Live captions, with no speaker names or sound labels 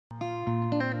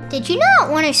Did you know that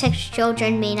 1 in 6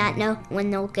 children may not know when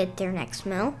they'll get their next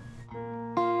meal?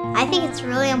 I think it's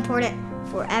really important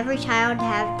for every child to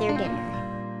have their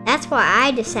dinner. That's why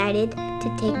I decided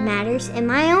to take matters in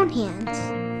my own hands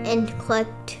and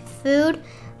collect food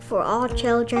for all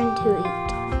children to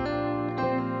eat.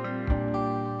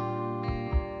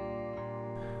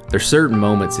 There's certain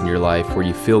moments in your life where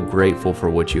you feel grateful for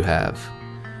what you have,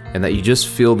 and that you just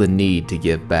feel the need to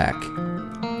give back.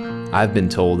 I've been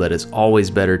told that it's always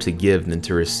better to give than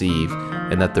to receive,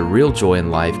 and that the real joy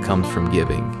in life comes from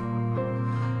giving.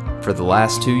 For the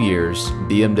last 2 years,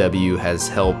 BMW has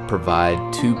helped provide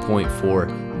 2.4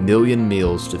 million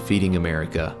meals to Feeding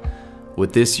America.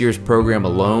 With this year's program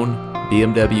alone,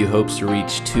 BMW hopes to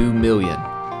reach 2 million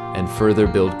and further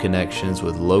build connections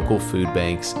with local food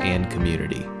banks and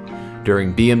community.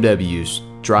 During BMW's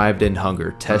Drive to End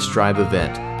Hunger test drive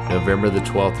event, November the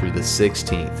 12th through the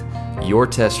 16th, your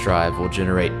test drive will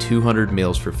generate 200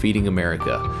 meals for Feeding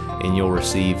America, and you'll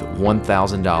receive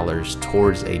 $1,000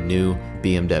 towards a new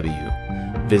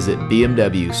BMW. Visit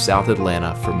BMW South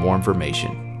Atlanta for more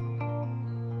information.